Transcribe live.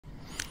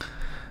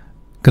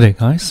Good day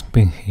guys,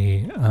 Ben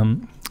here.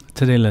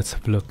 Today let's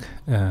have a look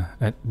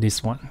at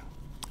this one.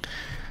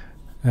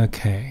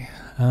 Okay.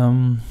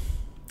 I'm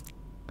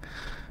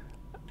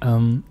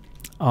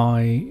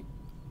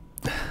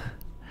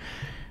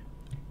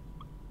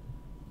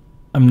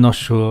not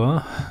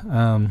sure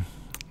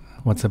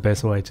what's the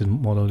best way to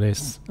model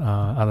this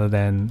other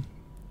than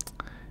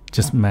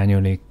just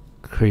manually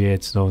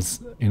create those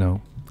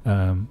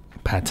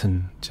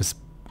pattern, just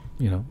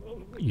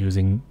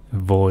using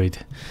void.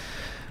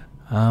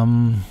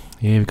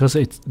 Yeah, because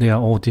they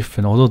are all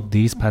different. Although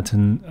these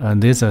pattern,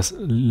 there's a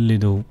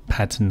little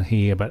pattern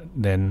here, but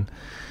then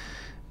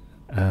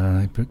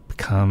it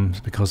becomes,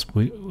 because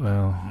we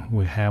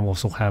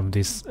also have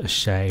this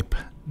shape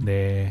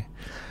there.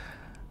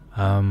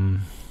 But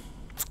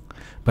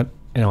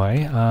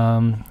anyway,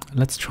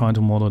 let's try to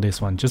model this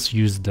one. Just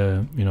use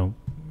the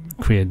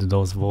create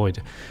those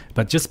void,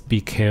 but just be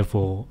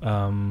careful.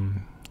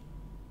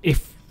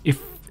 If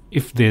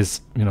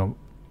there's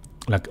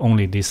like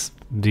only this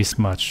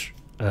much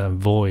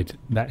void,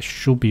 that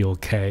should be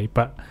okay.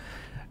 But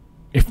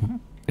if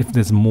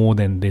there's more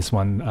than this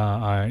one,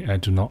 I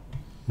do not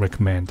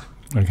recommend.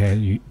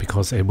 Okay,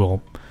 because it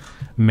will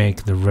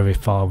make the Revit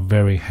file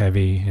very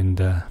heavy, and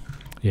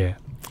yeah,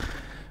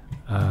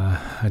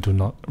 I do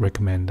not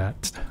recommend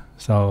that.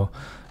 So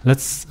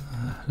let's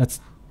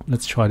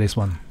try this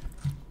one.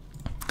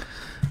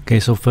 Okay,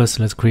 so first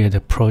let's create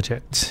a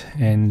project,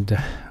 and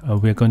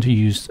we're going to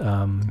use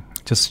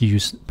just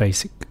use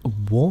basic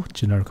wall,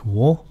 generic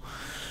wall,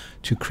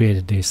 to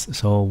create this.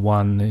 So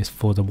one is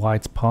for the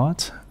white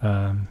part,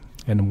 and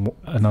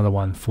another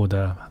one for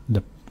the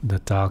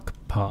dark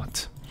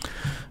part.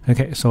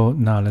 Okay, so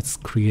now let's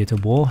create a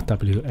wall,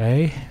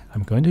 WA.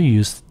 I'm going to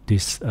use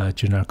this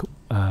generic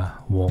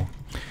wall,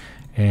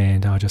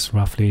 and I'll just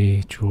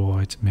roughly draw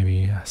it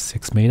maybe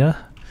 6 meters,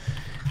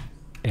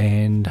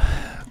 and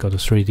go to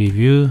 3D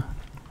view.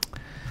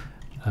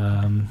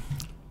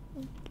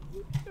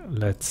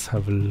 Let's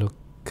have a look.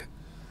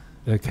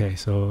 Okay,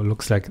 so it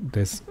looks like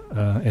there's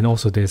and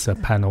also there's a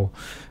panel,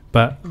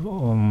 but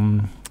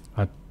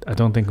I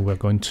don't think we're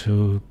going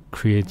to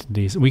create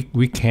these.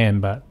 We can,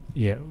 but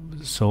yeah,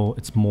 so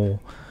it's more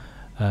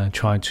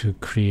trying to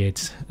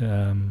create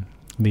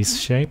this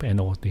shape and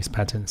all these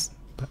patterns.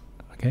 But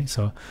okay,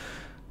 so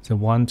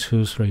 1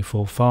 2 3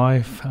 4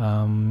 5.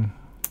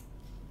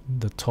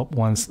 The top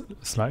one's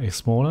slightly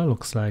smaller,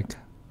 looks like.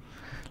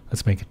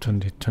 Let's make it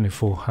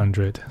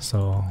 2400.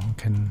 So we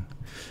can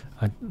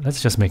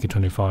let's just make it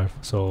 25,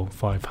 so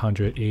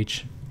 500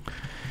 each.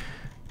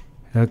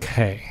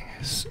 Okay,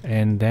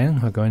 and then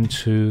we're going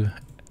to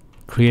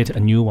create a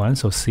new one.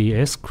 So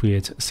CS,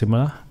 create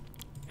similar,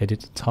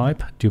 edit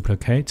type,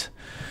 duplicate.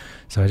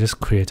 So I just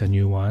create a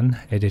new one,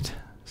 edit.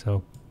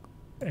 So,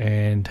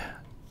 and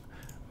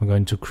we're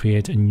going to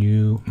create a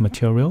new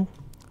material.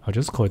 I'll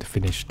just call it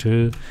finish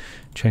 2,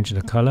 change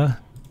the color,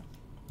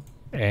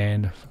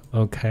 and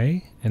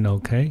okay, and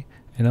okay,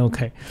 and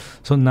okay.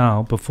 So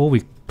now before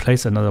we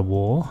place another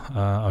wall,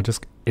 I'll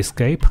just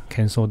escape,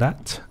 cancel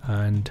that,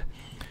 and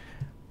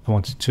I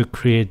want to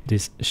create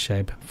this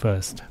shape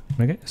first.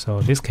 Okay,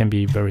 so this can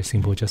be very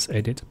simple, just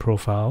edit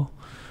profile.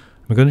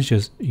 We're going to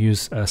just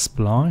use a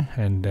spline,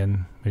 and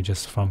then we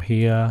just from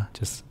here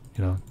just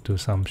do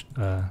some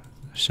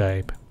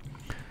shape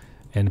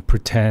and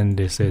pretend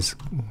this is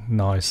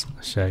nice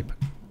shape,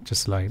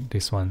 just like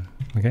this one.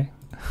 Okay.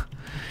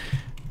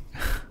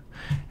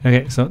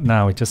 Okay, so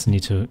now we just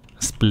need to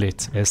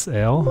split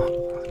SL,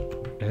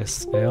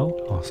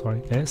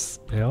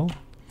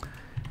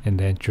 and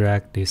then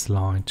drag this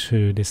line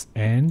to this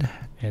end,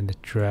 and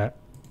drag,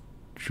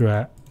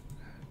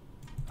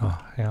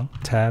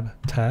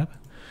 tab,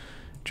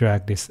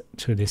 drag this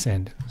to this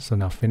end. So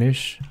now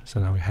finish. So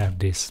now we have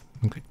this.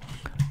 Okay,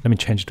 let me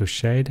change to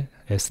shade,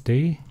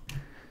 SD.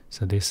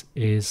 So this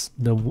is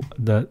the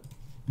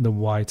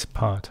white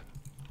part.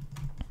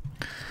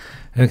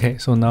 Okay,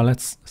 so now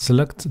let's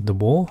select the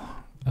wall.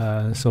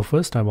 So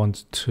first I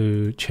want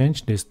to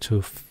change this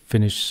to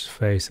finish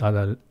face,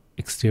 either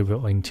exterior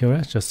or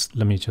interior.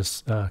 Let me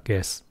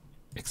guess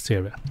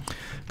exterior.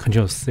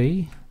 Control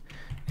C,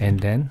 and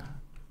then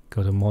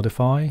go to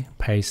modify,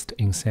 paste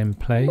in same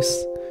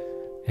place,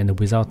 and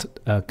without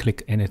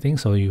click anything.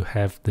 So you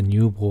have the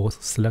new wall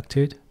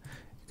selected.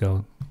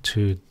 Go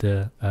to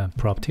the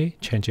property,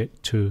 change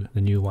it to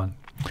the new one.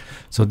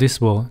 So this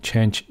will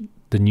change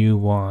the new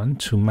one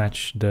to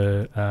match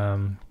the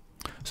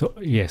so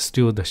yeah,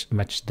 still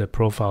match the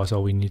profile.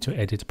 So we need to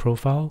edit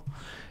profile,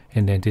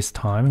 and then this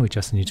time we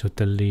just need to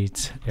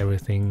delete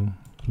everything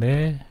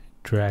there,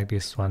 drag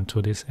this one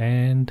to this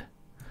end,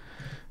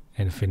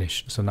 and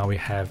finish. So now we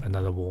have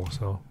another wall.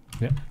 So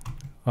yeah.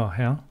 Oh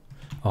hang on.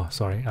 Oh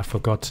sorry, I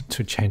forgot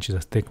to change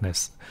the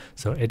thickness.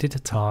 So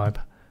edit type,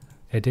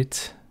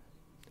 edit,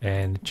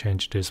 and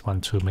change this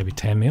one to maybe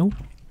 10 mil.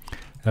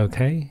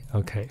 Okay,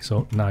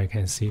 so now you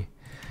can see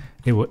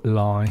it will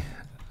align,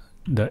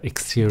 the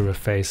exterior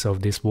face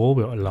of this wall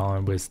will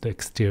align with the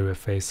exterior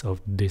face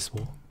of this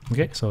wall.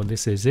 Okay, so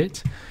this is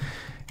it.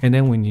 And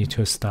then we need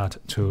to start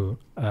to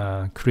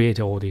create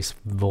all these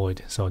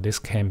void. So this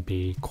can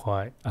be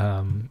quite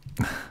time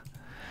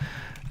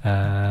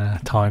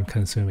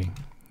consuming.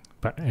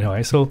 But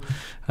anyway, so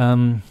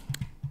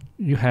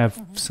you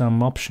have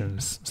some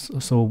options.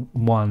 So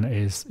one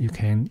is you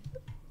can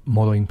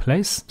model in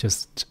place,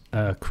 just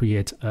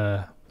create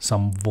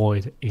some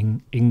void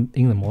in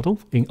the model,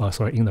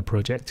 in the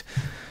project.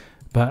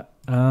 But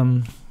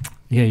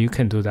yeah, you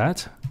can do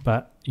that.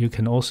 But you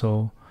can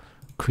also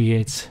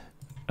create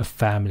a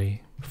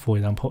family, for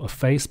example, a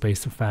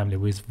face-based family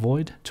with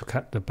void to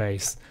cut the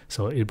base,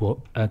 so it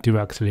will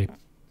directly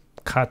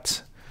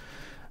cut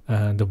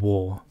the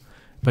wall.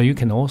 But you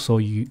can also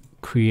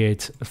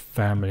create a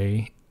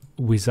family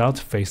without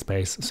face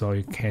base, so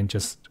you can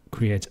just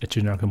create a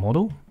generic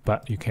model,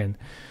 but you can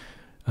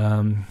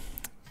turn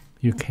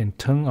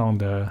on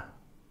the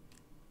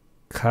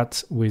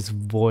cut with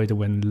void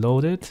when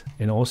loaded,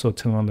 and also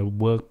turn on the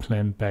work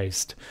plane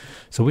based.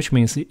 So which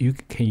means you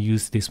can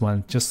use this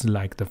one just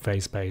like the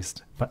face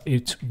based, but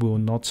it will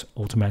not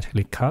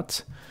automatically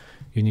cut.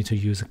 You need to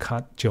use a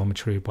cut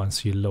geometry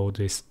once you load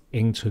this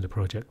into the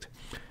project.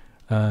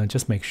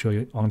 Just make sure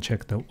you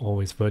uncheck the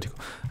always vertical.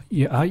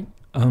 Yeah,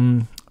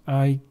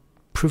 I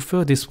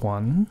prefer this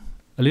one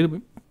a little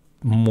bit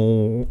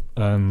more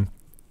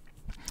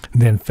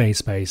than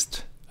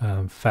face-based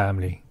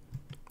family.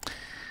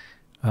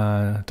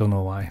 Don't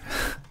know why.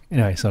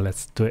 Anyway, so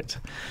let's do it.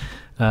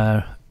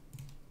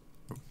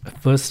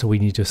 First, we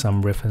need to do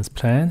some reference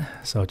plan.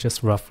 So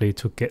just roughly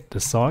to get the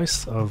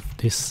size of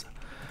this.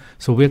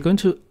 So we're going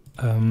to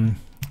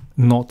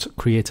not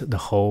create the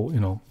whole,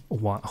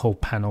 one whole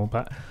panel,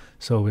 but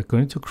so we're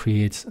going to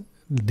create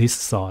this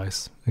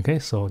size. Okay,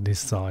 so this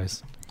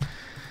size.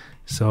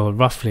 So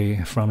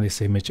roughly from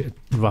this image,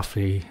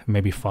 roughly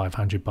maybe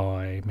 500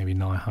 by maybe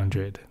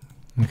 900.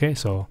 Okay,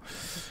 so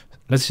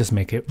let's just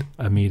make it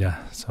a meter.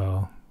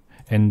 So,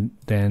 and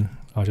then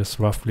I'll just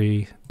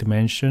roughly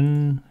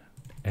dimension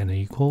and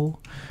equal,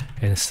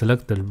 and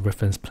select the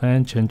reference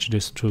plane, change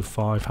this to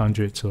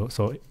 500.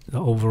 So the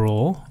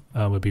overall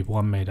will be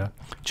 1 meter.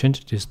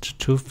 Change this to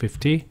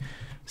 250.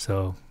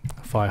 So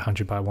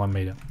 500 by 1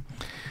 meter.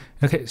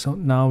 Okay, so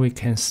now we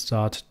can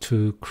start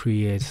to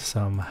create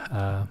some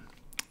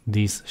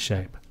this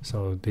shape.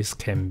 So this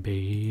can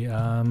be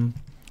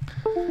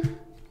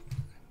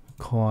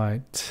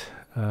quite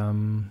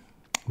I'm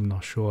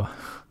not sure.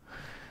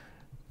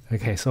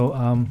 Okay,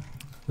 so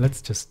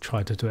let's just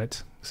try to do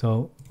it.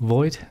 So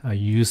void, I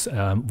use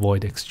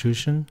void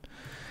extrusion,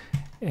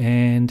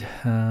 and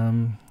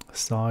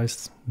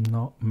size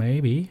not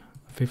maybe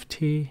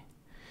 50,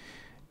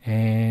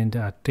 and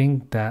I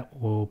think that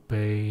will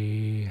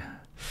be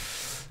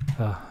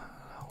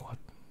what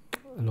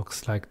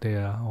looks like they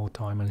are all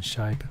diamond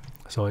shape.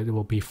 So it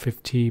will be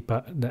 50,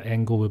 but the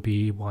angle will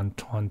be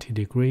 120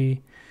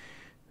 degree,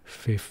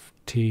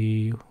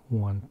 50,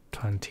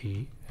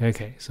 120.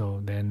 Okay,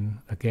 so then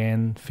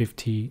again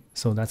 50.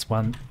 So that's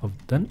one of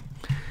them.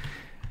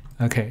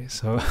 Okay,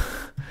 so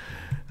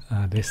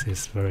this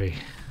is very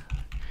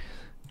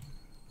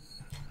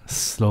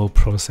slow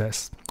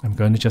process. I'm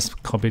going to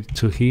just copy it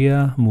to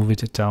here, move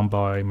it down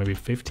by maybe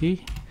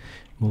 50,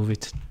 move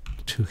it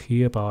to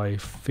here by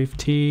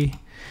 50,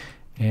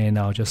 and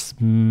I'll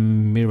just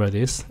mirror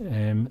this,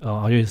 and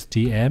I'll use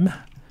DM.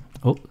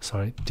 Oh,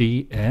 sorry,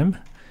 DM,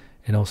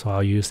 and also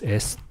I'll use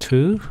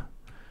S2.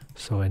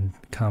 So and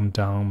come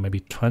down maybe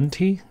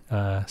 20.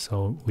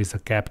 So with a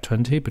gap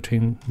 20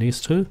 between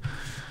these two.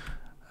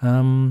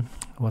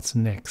 What's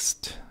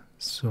next?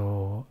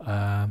 So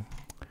how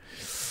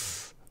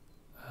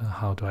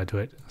do I do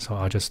it? So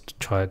I'll just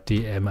try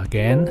DM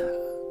again.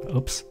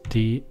 Oops,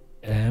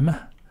 DM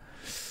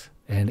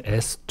and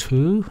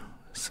S2.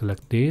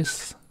 Select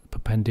this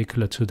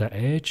perpendicular to the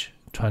edge.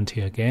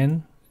 20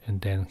 again, and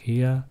then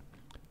here.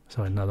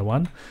 So another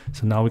one.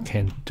 So now we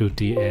can do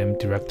DM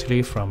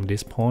directly from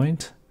this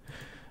point,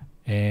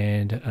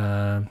 and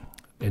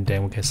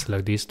then we can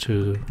select these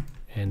two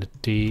and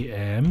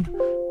DM.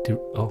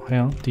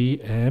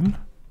 DM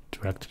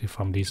directly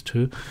from these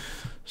two.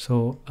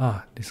 So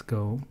this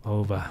go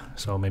over.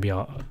 So maybe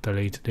I'll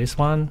delete this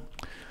one.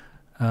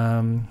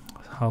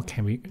 How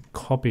can we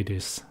copy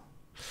this?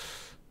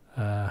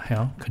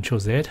 Control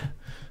Z.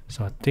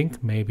 So I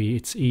think maybe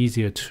it's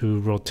easier to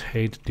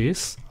rotate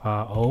this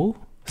RO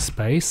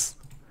space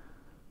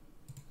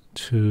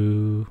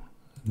to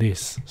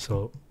this.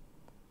 So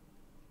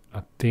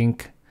I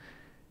think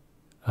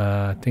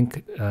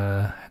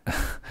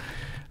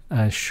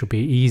should be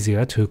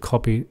easier to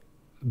copy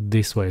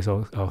this way.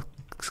 So I'll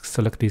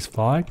select this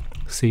file,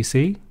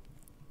 CC.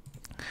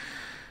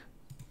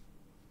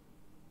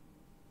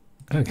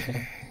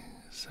 Okay,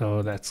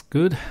 so that's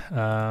good.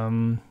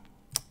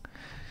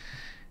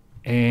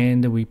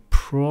 And we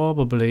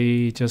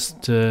probably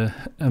just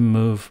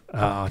move.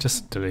 I'll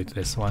just delete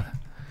this one.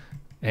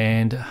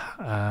 And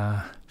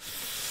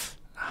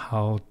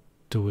how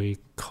do we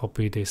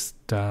copy this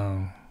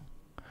down?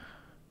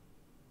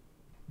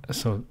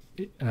 So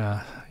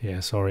yeah,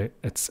 sorry,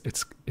 it's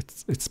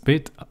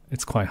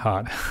quite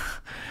hard.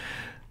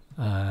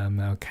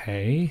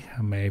 Okay,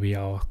 maybe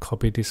I'll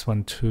copy this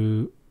one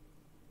to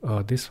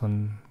this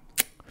one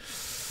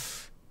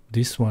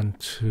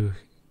to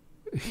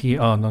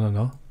here. Oh,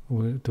 no,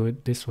 we'll do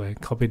it this way.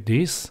 Copy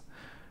this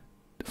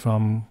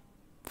from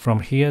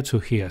here to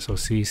here, so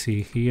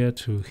CC here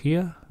to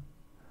here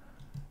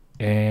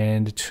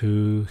and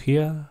to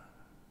here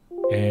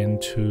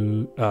and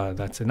to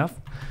that's enough.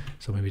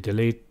 So maybe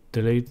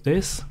delete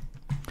this.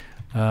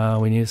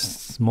 We need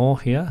more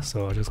here,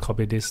 so I'll just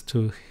copy this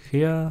to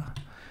here,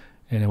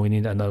 and then we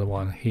need another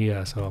one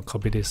here, so I'll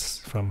copy this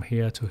from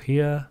here to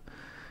here.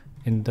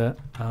 And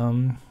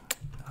I'll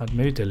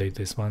maybe delete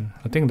this one.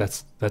 I think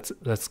that's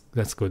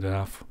good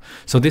enough.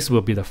 So this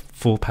will be the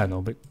full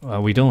panel,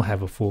 but we don't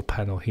have a full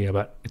panel here,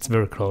 but it's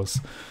very close.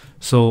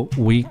 So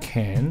we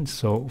can,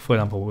 so for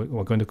example,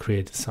 we're going to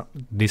create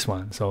this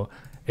one. So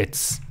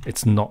it's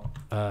not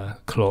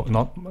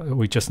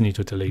we just need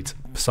to delete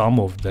some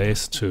of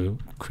this to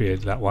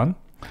create that one.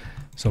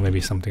 So maybe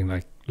something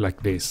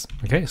like this.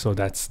 Okay, so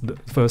that's the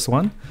first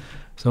one.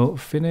 So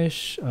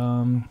finish.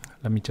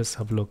 Let me just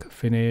have a look.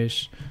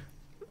 Finish.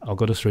 I'll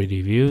go to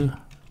 3D view.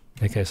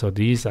 Okay, so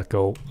these are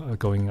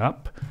going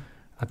up.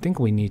 I think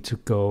we need to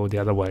go the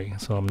other way,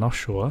 so I'm not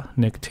sure.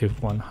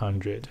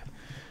 -100.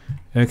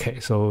 Okay,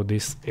 so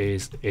this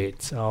is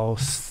it. I'll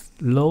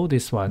load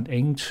this one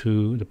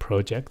into the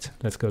project.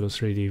 Let's go to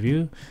 3D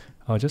view.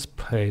 I'll just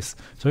place,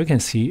 so you can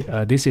see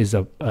this is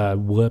a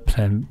work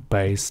plan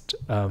based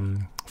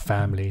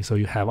family. So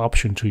you have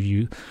option to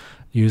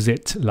use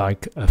it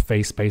like a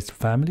face based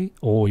family,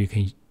 or you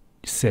can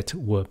set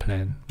work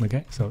plan.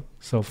 Okay, so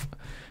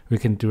we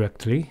can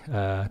directly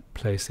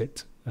place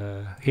it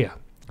here,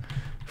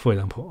 for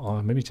example,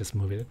 or maybe just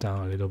move it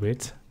down a little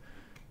bit.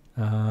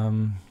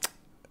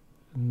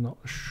 Not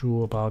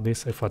sure about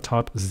this. If I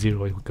type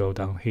 0, it will go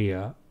down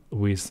here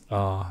with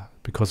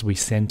because we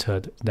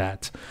centered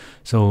that,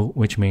 so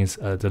which means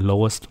the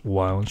lowest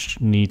one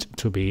need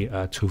to be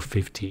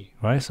 250,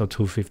 right? So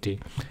 250.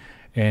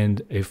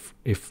 And if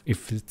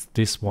it's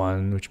this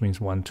one, which means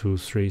 1 2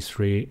 3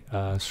 3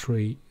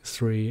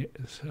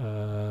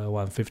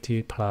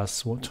 150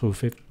 plus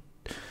 250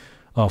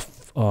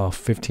 of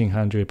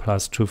 1500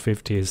 plus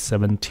 250 is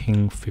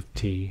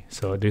 1750.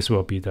 So this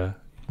will be the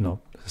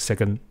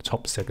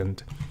top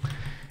second.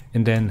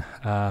 And then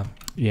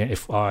yeah,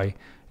 if I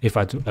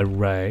do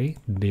array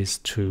this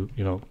to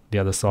the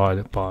other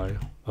side by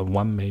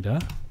 1 meter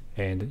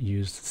and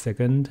use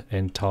second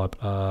and type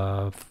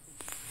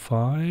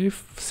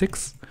 5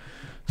 6,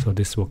 so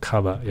this will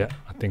cover. Yeah,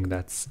 I think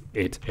that's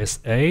it.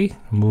 SA,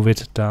 move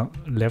it down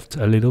left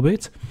a little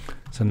bit.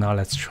 So now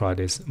let's try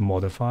this.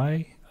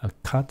 Modify,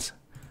 cut.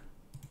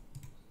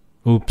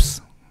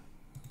 Oops,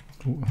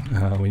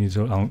 we need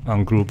to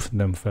ungroup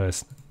them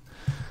first.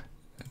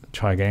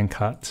 Try again,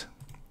 cut.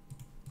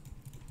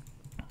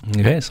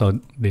 Okay, so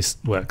this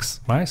works,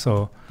 right?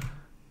 So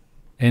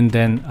and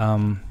then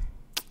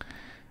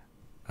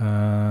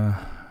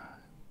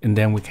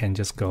we can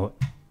just go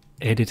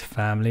edit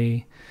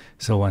family.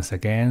 So once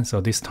again, so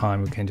this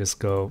time we can just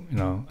go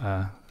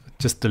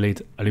just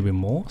delete a little bit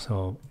more.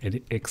 So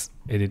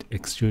edit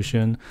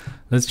extrusion.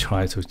 Let's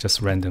try to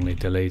just randomly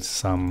delete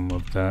some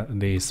of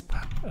these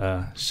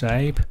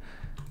shape.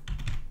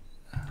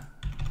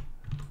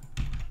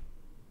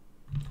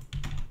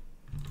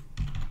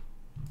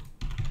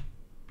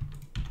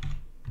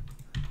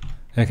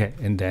 Okay,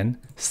 and then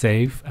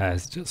save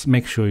as, just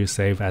make sure you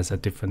save as a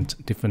different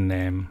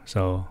name.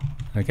 So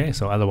okay,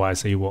 so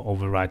otherwise you will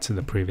overwrite to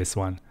the previous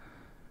one.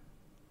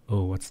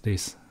 Oh, what's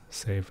this?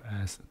 Save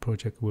as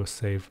project will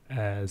save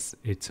as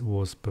it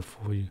was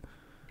before. You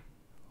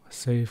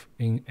save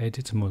in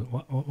edit mode.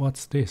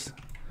 What's this?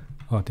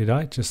 Oh, did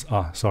I just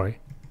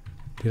sorry,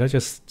 did I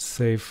just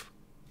save?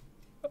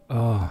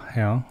 Oh,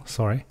 hang on,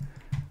 sorry,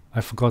 I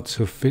forgot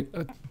to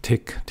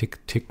tick.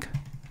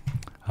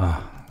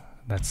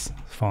 That's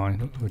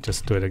fine, we'll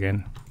just do it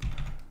again.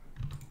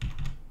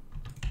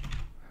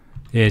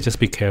 Yeah, just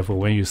be careful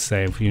when you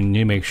save. You need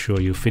to make sure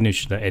you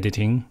finish the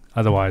editing,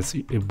 otherwise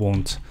it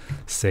won't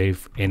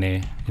save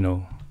any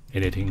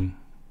editing.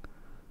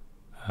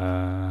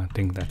 I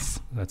think that's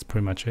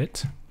pretty much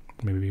it.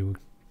 Maybe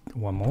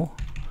one more.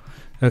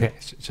 Okay,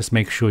 just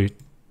make sure you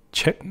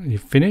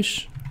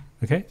finish.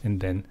 Okay, and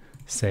then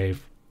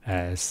save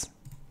as,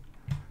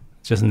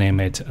 just name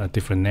it a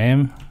different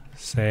name,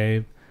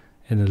 save,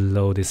 and then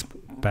load this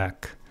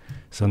back.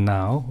 So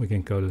now we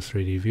can go to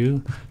 3D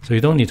view. So you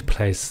don't need to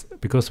place,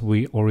 because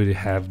we already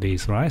have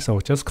these, right? So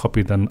just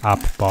copy them up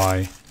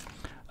by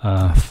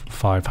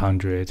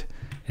 500,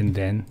 and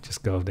then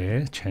just go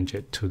there, change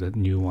it to the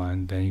new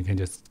one. Then you can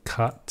just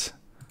cut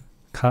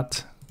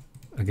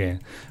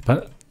again.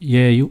 But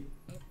yeah,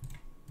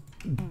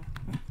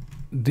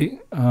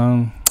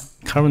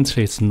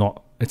 currently it's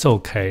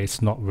okay.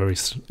 It's not very.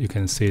 You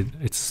can see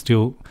it's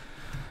still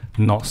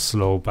not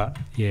slow, but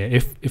yeah,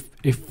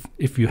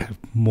 if you have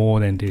more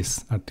than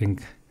this, I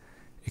think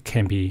it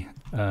can be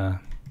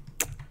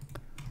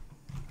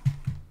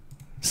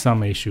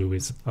some issue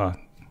with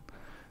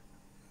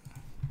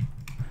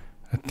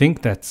I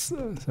think that's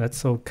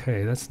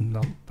okay, that's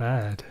not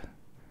bad.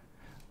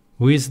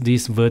 with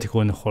this vertical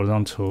and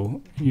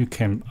horizontal, you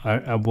can,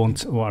 I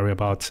won't worry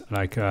about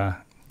like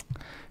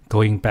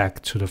going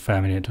back to the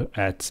family to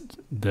add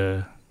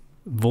the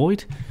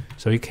void.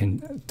 So you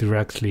can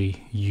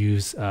directly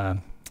use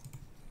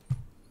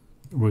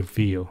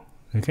reveal.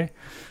 Okay,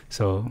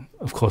 so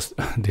of course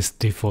this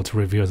default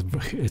reveal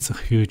it's a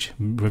huge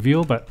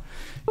reveal, but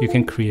you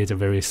can create a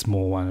very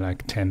small one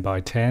like 10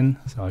 by 10.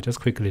 So I'll just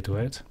quickly do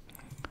it.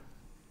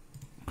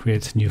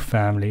 Create new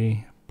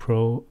family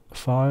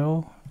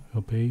profile.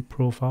 Will be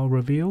profile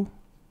reveal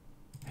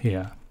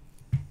here.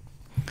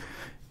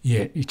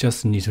 Yeah, you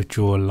just need to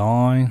draw a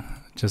line,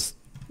 just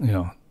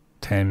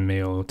 10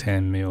 mil,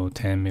 10 mil,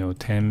 10 mil,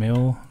 10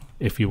 mil.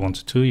 If you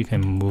want to, you can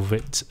move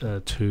it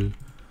to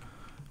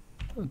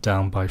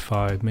down by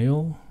 5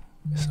 mil.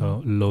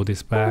 So load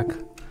this back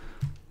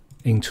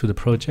into the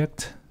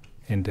project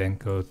and then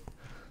go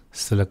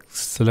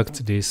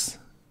select this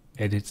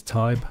edit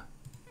type,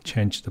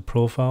 change the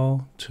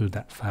profile to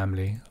that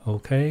family.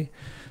 Okay,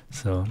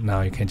 so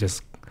now you can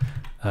just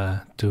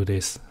do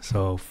this.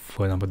 So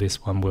for example,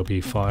 this one will be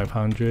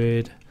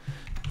 500.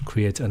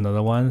 Create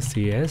another one,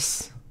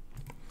 CS.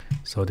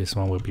 So this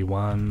one will be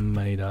 1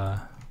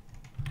 meter,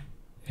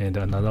 and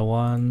another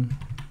one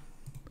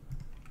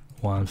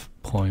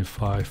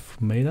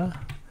 1.5 meter,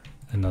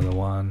 another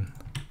one,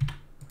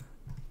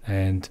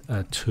 and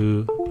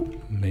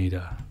 2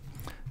 meter.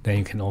 Then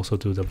you can also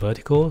do the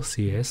vertical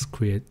CS,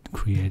 create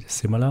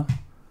similar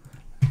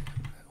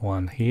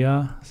one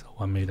here, so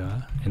 1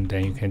 meter, and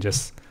then you can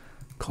just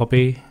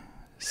copy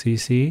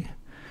CC,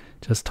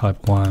 just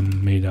type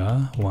 1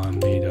 meter, 1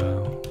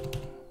 meter.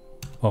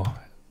 Oh,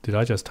 did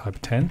I just type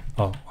 10?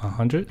 Oh,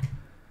 100.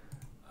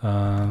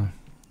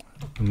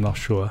 I'm not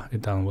sure,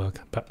 it doesn't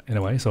work, but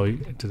anyway, so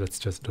let's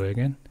just do it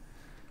again.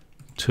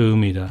 2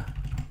 meter.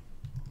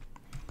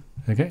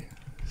 Okay,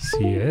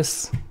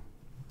 CS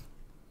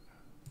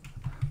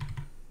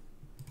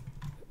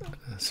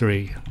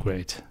 3,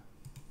 great.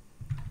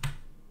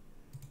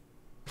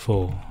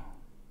 4,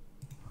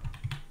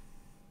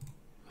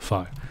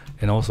 5,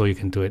 and also you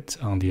can do it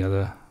on the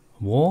other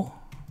wall,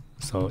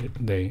 so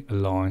they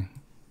align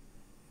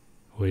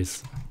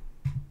with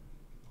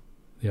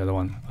the other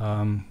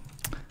one.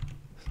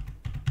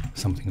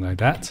 Something like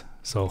that.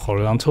 So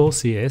horizontal,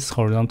 CS,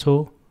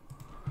 horizontal.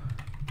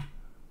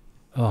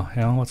 Oh,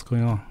 hang on, what's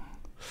going on?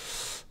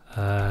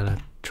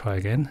 Let's try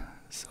again.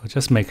 So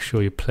just make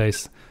sure you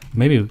place,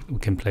 maybe we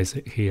can place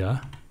it here.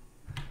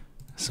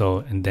 So,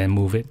 and then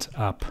move it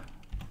up.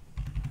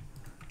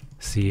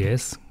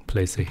 CS,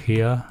 place it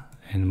here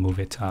and move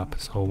it up.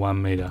 So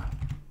 1 meter.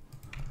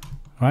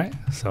 Right?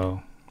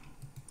 So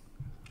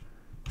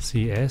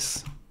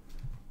CS,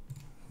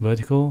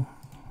 vertical,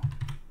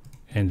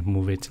 and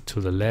move it to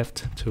the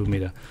left 2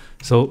 meter.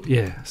 So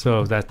yeah,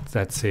 so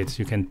that's it.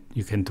 You can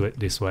do it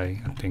this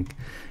way, I think.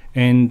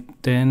 And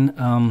then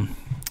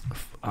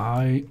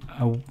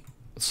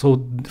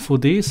so for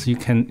this you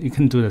can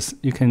do this.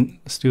 You can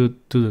still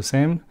do the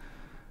same.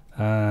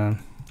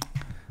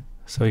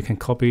 So you can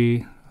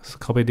copy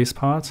this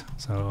part.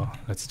 So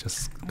let's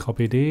just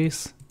copy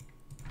this.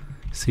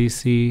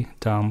 CC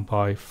down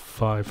by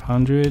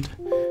 500.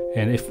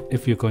 And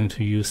if you're going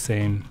to use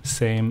same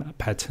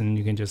pattern,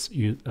 you can just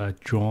use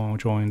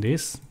join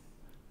this.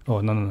 Oh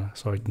no,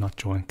 sorry, not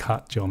join,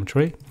 cut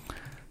geometry.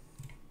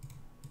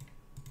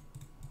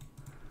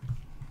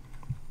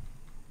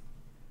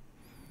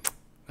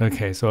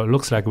 Okay, so it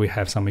looks like we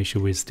have some issue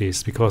with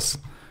this because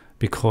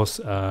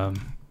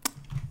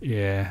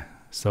yeah,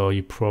 so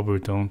you probably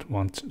don't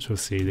want to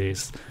see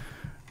this.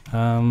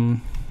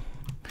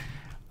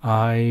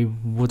 I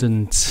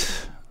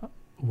wouldn't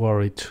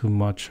worry too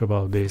much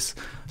about this.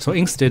 So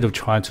instead of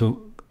trying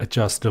to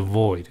adjust the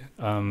void,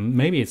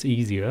 maybe it's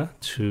easier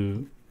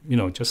to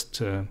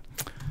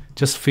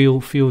just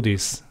feel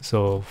this.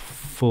 So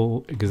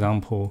for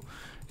example,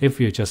 if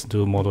you just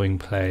do model in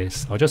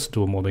place, I'll just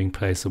do a model in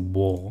place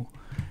wall,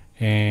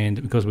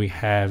 and because we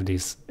have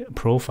this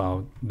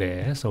profile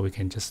there, so we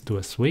can just do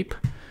a sweep.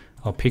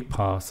 I'll pick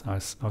path.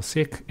 I'll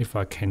see if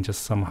I can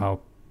just somehow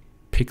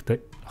pick the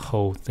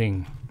whole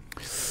thing.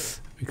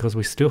 Because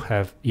we still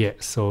have,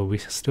 so we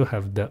still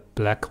have the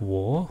black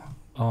wall.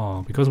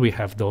 Oh, because we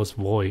have those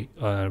void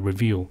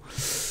reveal.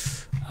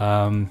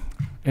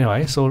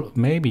 Anyway, so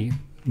maybe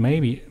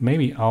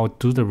I'll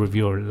do the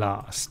reveal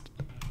last.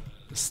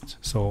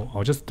 So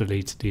I'll just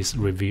delete this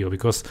reveal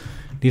because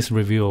this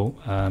reveal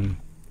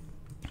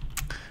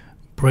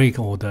break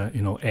all the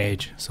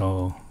edge.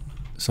 So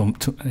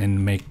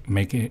and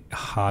make it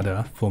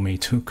harder for me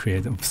to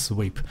create a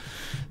sweep.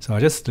 So I'll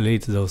just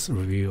delete those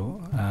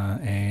reveal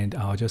and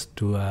I'll just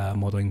do a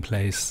model in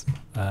place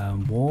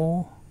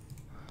wall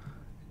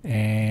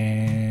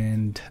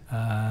and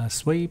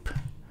sweep,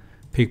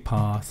 pick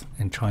path,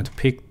 and try to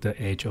pick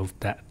the edge of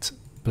that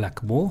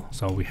black wall.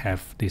 So we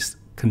have this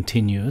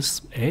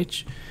continuous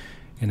edge,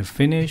 and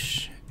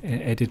finish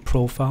and edit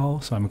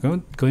profile. So I'm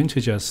going to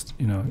just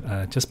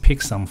just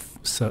pick some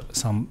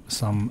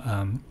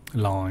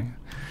line.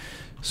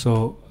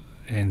 So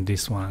and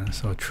this one,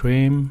 so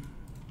trim,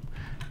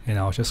 and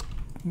I'll just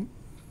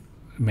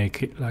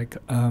make it like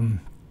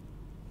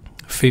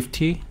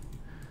 50,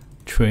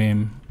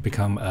 trim,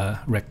 become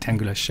a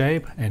rectangular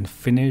shape, and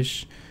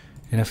finish,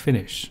 and a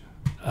finish.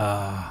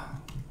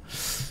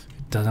 It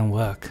doesn't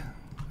work.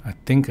 I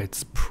think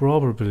it's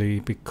probably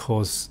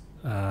because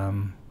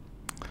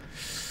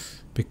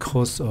the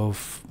curvature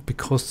of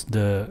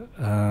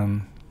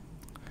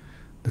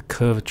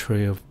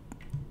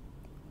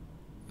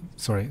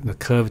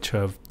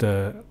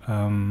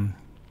the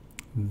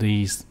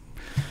these.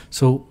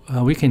 So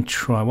we can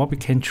try. What we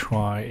can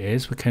try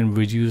is we can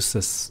reduce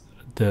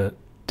the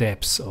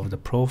depths of the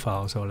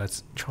profile. So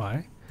let's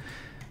try.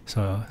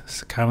 So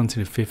it's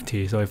currently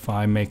 50. So if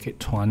I make it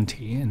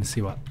 20 and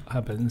see what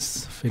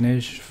happens,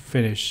 finish.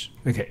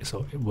 Okay,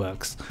 so it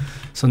works.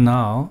 So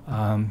now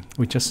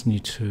we just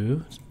need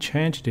to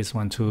change this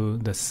one to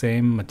the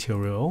same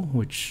material,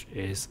 which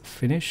is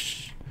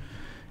finish,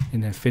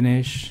 and then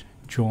finish,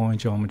 join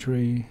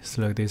geometry,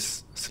 select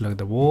this, select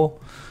the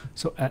wall.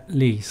 So at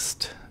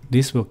least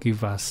this will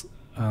give us,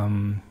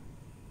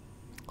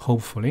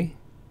 hopefully.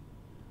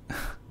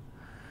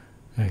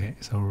 Okay,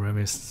 so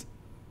Revit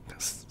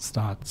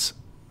starts.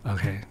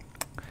 Okay,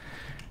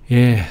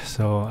 yeah,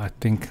 so I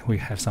think we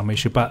have some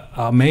issue, but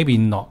maybe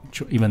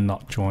not even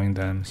not join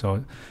them.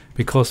 So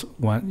because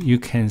when you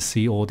can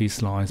see all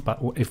these lines, but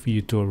if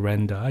you do a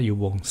render, you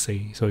won't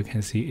see. So you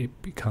can see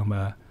it become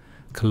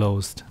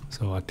closed.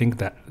 So I think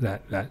that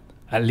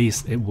at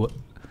least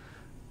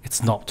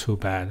it's not too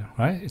bad,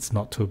 right? It's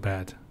not too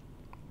bad.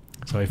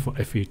 So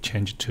if you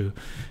change it to,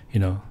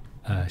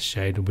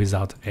 shade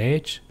without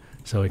edge,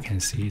 so you can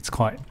see it's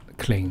quite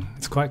clean.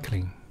 It's quite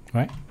clean,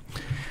 right?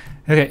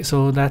 Okay,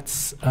 so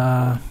that's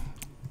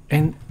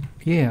and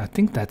yeah, I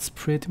think that's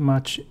pretty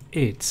much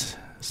it.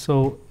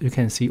 So you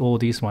can see all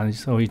these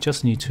ones. So you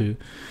just need to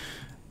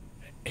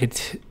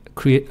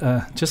create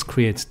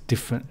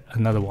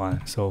another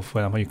one. So for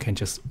example, you can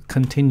just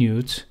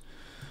continue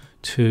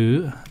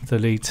to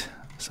delete.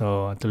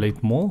 So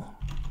delete more.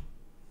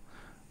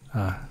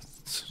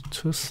 It's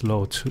too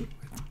slow.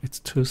 It's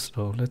too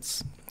slow.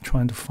 Let's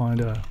try to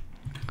find a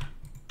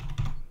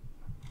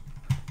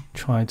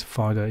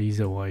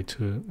easier way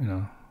to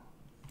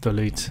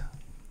delete.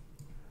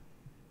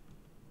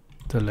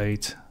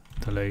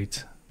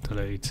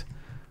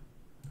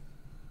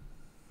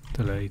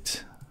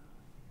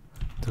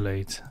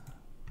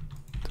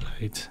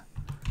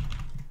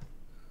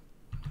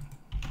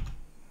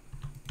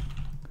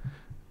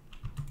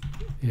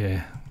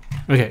 Yeah.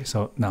 Okay,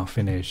 so now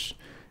finish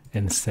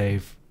and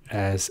save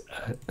as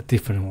a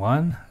different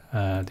one.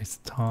 This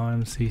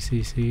time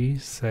CCC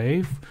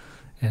save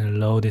and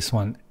load this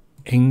one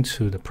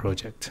into the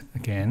project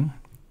again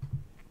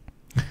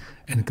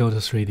and go to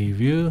 3D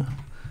view.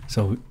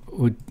 So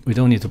we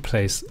don't need to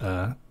place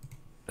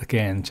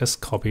again,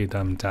 just copy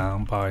them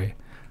down by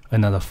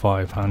another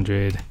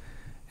 500,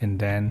 and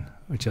then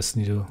we just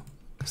need to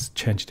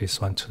change this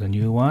one to the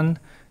new one,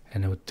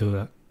 and we'll do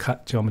a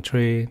cut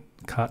geometry,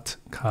 cut.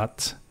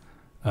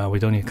 We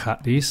don't need to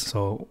cut these,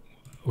 so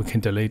we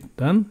can delete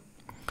them.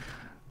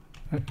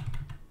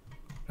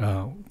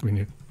 We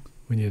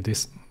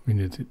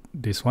need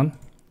this one,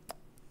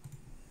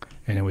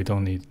 and then we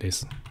don't need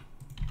this.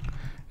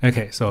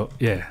 Okay, so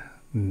yeah,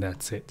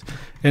 that's it.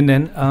 And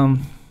then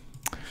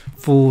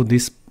for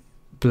this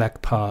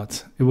black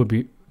part, it would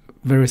be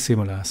very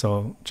similar.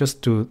 So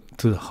just do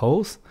the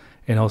holes,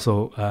 and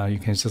also you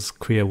can just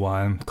create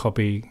one,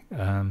 copy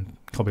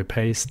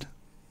paste,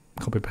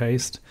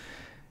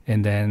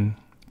 and then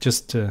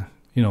just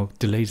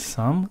delete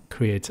some,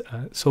 create.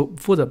 So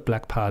for the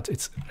black part,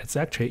 it's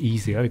actually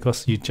easier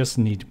because you just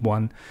need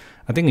one.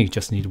 I think you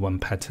just need one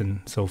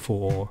pattern. So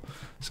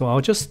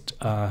I'll just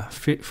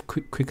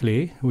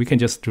quickly. We can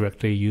just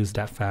directly use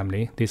that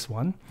family. This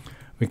one.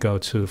 We go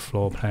to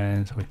floor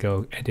plans. We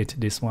go edit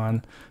this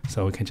one.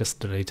 So we can just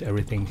delete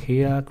everything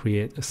here.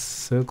 Create a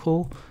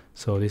circle.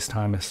 So this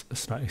time it's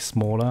slightly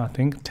smaller. I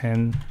think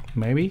 10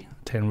 maybe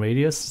 10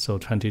 radius. So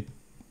 10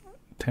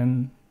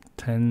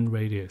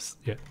 radius.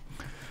 Yeah.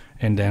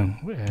 And then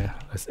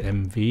let's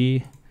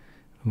MV,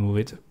 move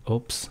it,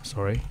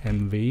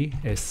 MV,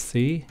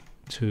 SC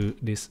to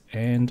this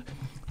end,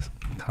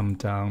 come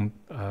down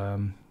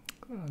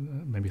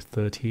maybe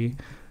 30,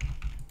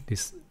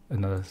 this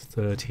another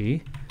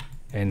 30,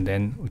 and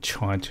then we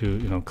try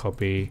to,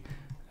 copy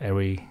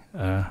every,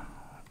 I'm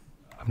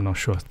not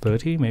sure,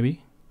 30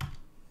 maybe?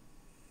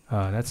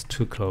 That's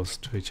too close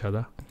to each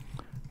other.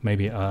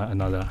 Maybe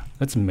another,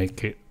 let's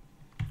make it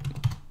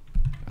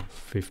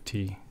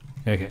 50,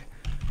 okay.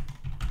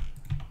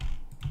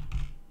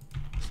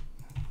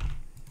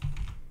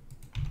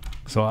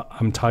 So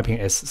I'm typing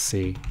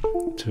SC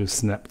to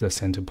snap the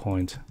center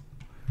point.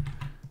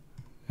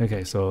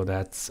 Okay, so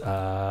that's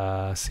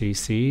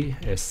CC,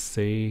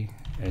 SC,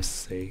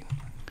 SC.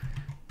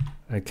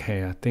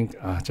 Okay, I think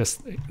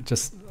just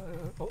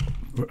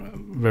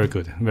very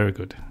good, very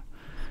good.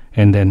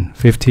 And then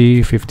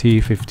 50,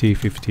 50, 50,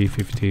 50, 50,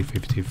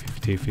 50,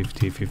 50,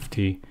 50,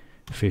 50,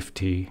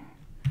 50.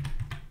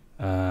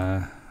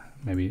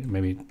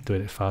 Maybe do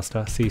it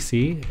faster.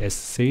 CC,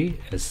 SC,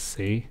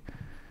 SC.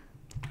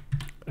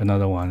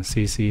 another one,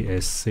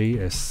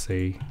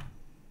 CCSC.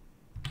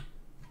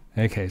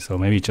 Okay, so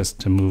maybe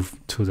just to move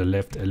to the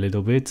left a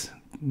little bit,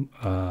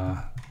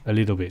 a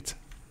little bit,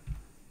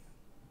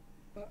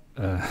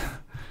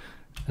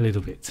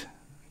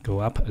 go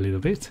up a little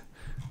bit,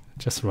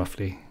 just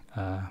roughly.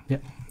 Yeah,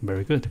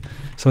 very good.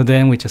 So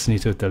then we just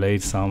need to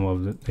delete some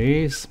of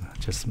these,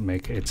 just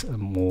make it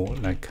more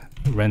like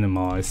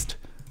randomized.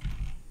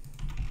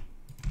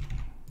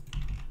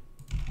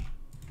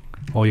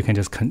 Or you can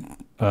just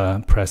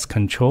press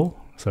Control,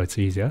 so it's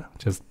easier.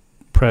 Just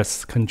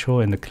press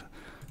Control and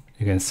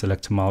you can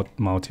select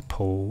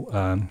multiple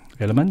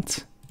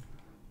elements,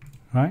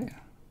 right?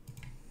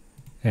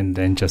 And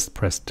then just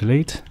press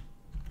Delete.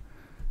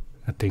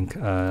 I think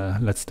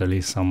let's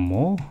delete some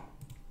more.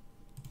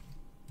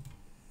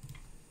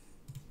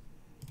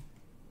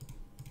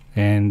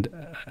 And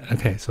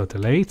okay, so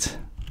delete.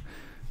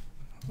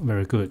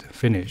 Very good,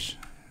 finish.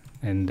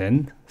 And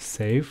then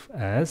save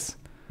as.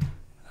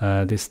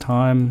 This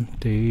time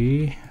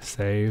the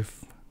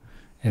save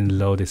and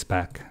load this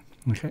back.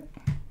 Okay,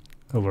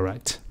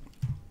 overwrite.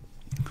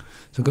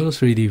 So go to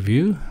 3D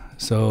view.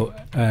 So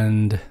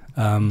and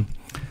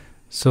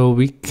so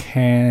we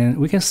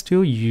can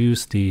still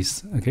use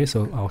these. Okay,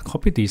 so I'll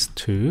copy these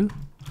two.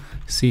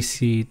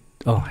 CC.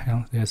 Oh, hang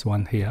on, there's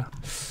one here.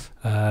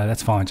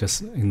 That's fine.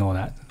 Just ignore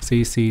that.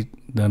 CC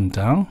them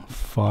down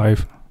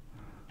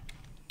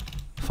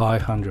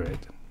 500.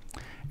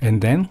 And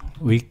then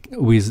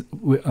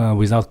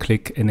without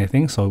click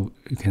anything, so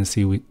you can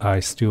see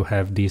I still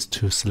have these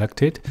two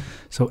selected.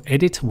 So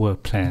edit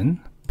work plan,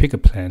 pick a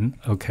plan,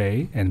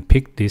 okay, and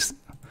pick this.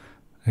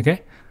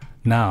 Okay,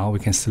 now we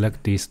can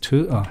select these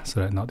two.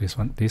 So not this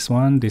one, this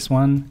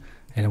one,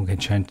 and we can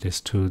change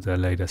this to the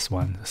latest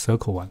one, the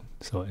circle one.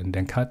 So and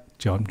then cut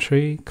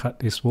geometry, cut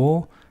this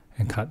wall,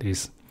 and cut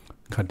this.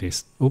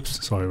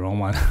 Oops, sorry, wrong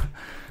one.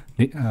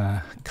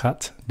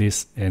 Cut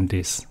this and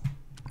this.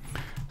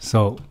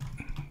 So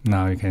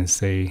now you can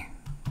see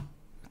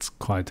it's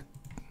quite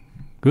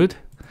good,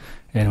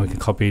 and we can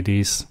copy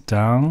these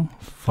down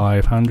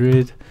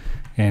 500,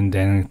 and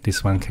then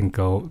this one can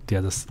go the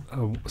other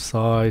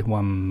side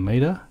 1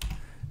 meter,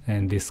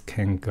 and this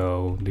can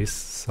go this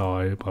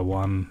side by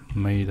 1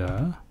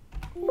 meter.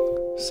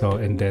 So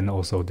and then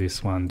also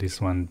this one, and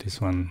this one.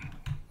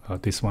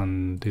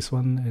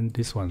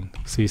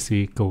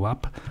 CC go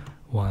up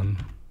 1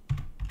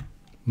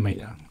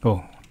 meter.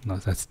 Oh no,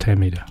 that's 10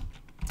 meter.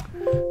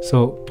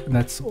 So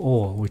that's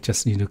all. We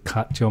just need to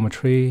cut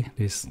geometry.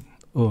 This,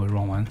 oh,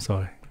 wrong one.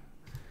 Sorry.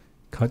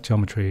 Cut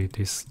geometry.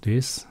 This,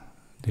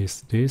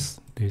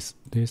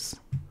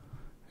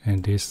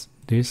 and this,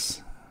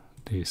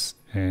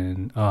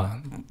 and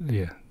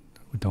yeah,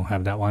 we don't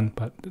have that one,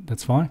 but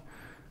that's fine.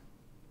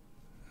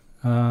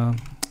 Hang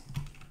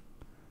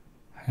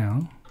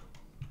on.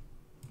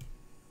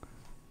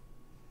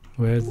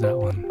 Where's that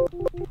one?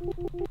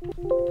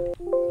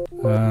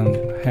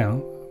 Hang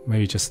on.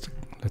 Maybe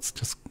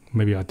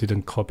maybe I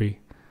didn't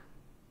copy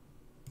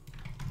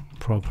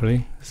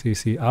properly.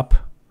 CC up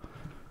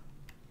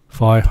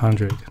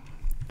 500.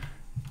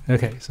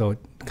 Okay, so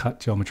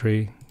cut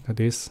geometry like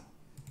this.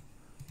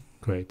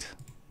 Great.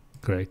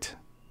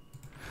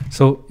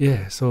 So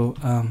yeah,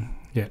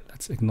 yeah,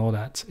 let's ignore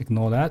that,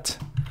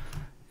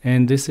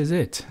 and this is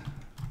it.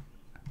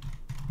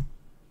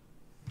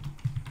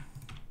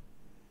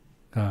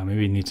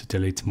 Maybe we need to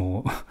delete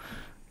more.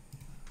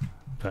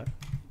 But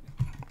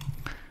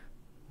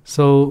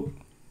so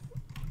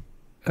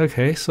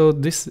okay, so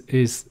this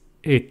is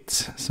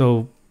it.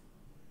 So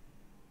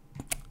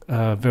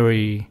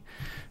very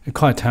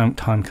quite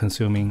time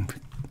consuming.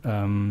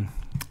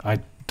 I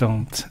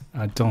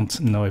don't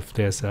know if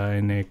there's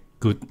any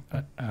good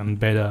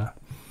better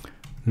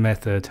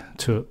method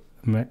to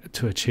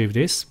achieve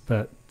this,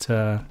 but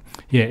yeah,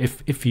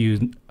 if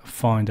you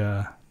find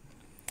a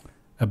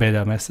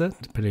better method,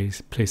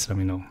 please let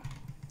me know.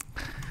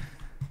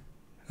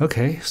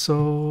 Okay,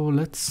 so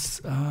let's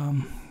how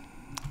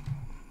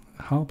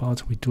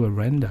about we do a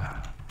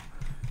render?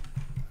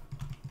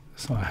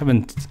 So I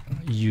haven't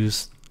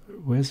used,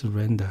 where's the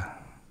render?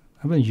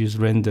 I haven't used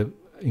render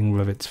in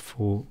Revit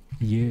for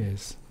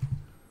years.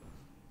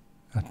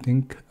 I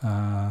think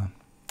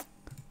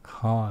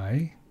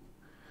hi.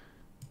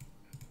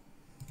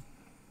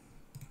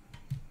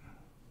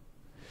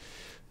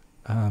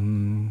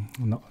 I'm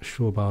not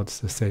sure about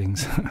the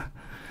settings.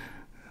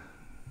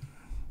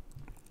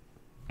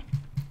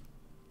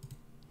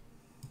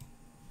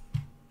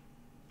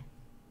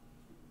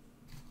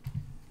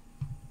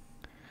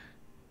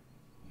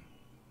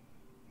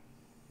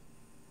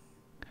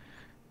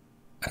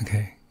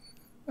 Okay,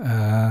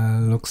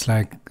 looks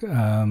like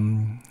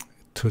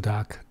too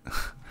dark.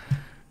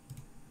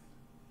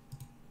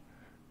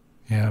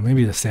 Yeah,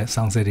 maybe the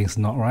sound settings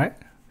not right.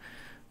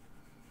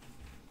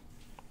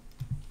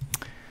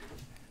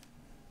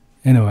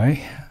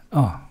 Anyway,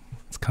 oh,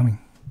 it's coming.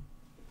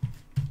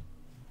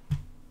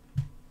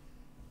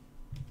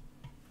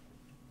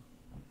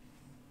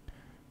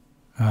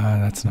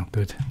 That's not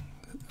good.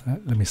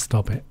 Let me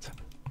stop it.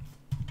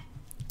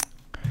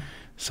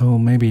 So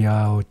maybe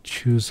I'll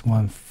choose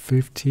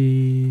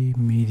 150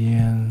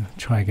 median,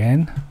 try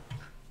again.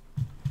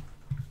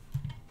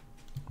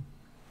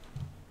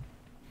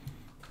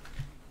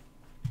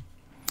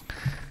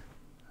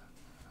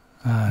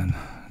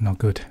 Not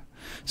good.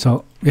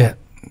 So yeah,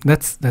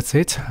 that's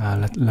it.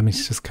 Let me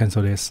just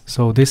cancel this.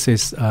 So this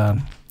is let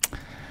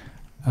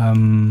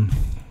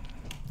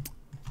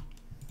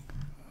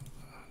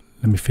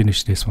me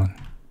finish this one.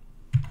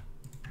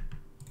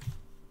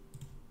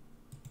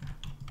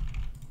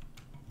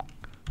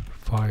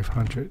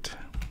 $500.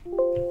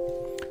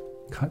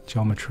 Cut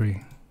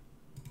geometry.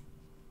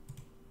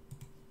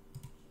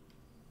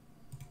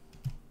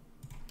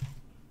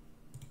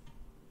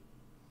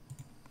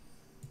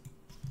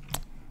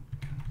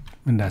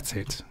 And that's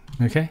it.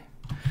 Okay.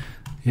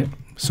 Yep.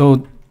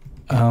 So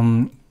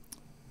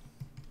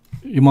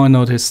you might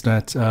notice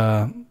that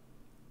I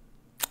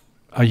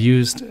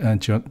used a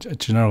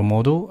general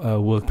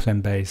model, work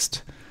plane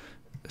based.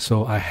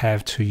 So I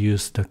have to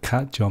use the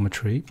cut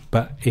geometry.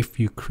 But if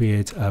you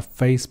create a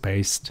face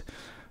based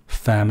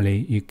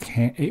family, you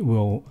can, it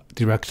will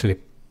directly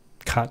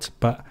cut.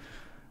 But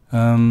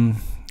I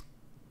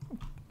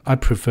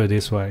prefer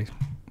this way.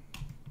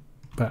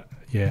 But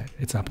yeah,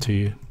 it's up to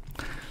you.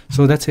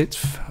 So that's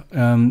it.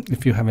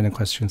 If you have any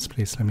questions,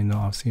 please let me know.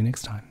 I'll see you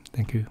next time.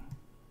 Thank you.